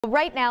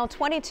Right now,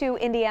 22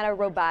 Indiana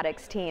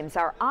robotics teams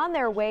are on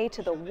their way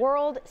to the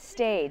world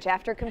stage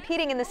after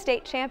competing in the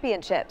state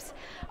championships.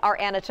 Our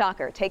Anna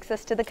Chalker takes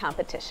us to the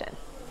competition.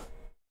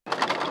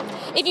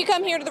 If you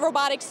come here to the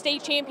Robotics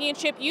State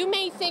Championship, you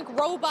may think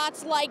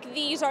robots like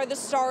these are the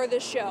star of the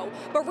show,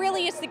 but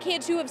really it's the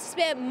kids who have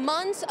spent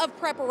months of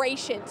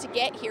preparation to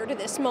get here to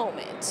this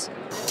moment.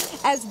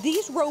 As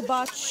these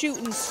robots shoot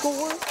and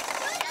score,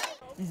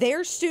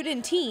 their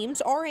student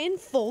teams are in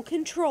full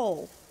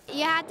control.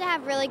 You have to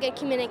have really good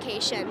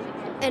communication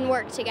and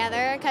work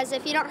together, because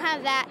if you don't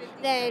have that,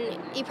 then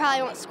you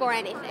probably won't score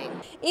anything.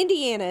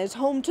 Indiana is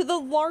home to the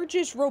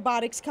largest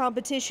robotics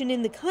competition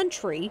in the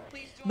country,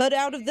 but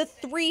out of the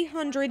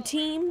 300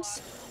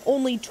 teams,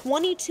 only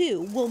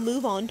 22 will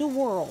move on to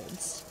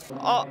Worlds.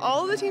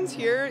 All of the teams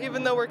here,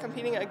 even though we're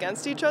competing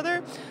against each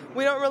other,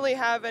 we don't really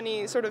have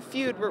any sort of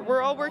feud.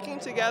 We're all working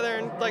together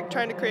and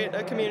trying to create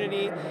a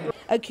community.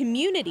 A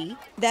community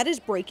that is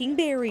breaking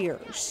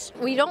barriers.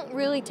 We don't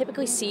really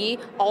typically see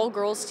all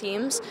girls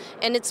teams,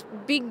 and it's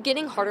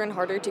getting harder and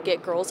harder to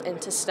get girls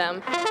into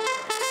STEM.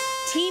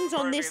 Teams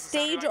on this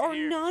stage are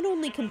not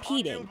only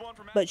competing,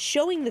 but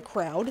showing the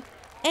crowd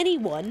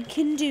anyone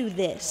can do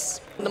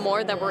this. The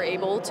more that we're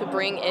able to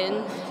bring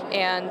in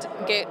and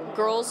get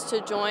girls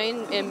to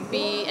join and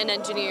be an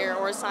engineer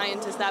or a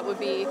scientist, that would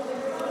be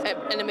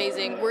an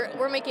amazing.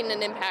 We're making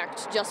an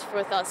impact just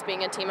with us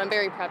being a team. I'm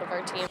very proud of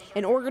our team.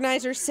 And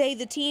organizers say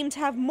the teams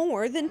have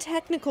more than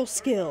technical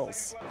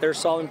skills. They're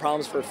solving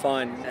problems for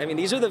fun. I mean,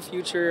 these are the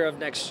future of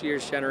next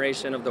year's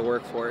generation of the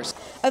workforce.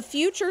 A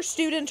future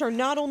students are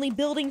not only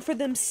building for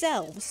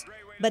themselves,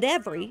 but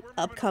every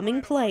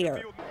upcoming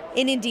player.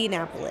 In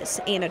Indianapolis,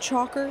 Anna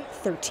Chalker,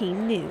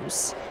 13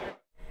 News.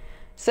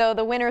 So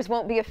the winners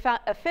won't be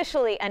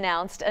officially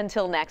announced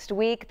until next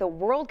week. The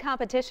world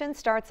competition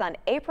starts on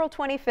April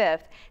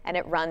 25th and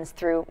it runs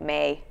through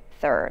May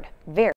 3rd.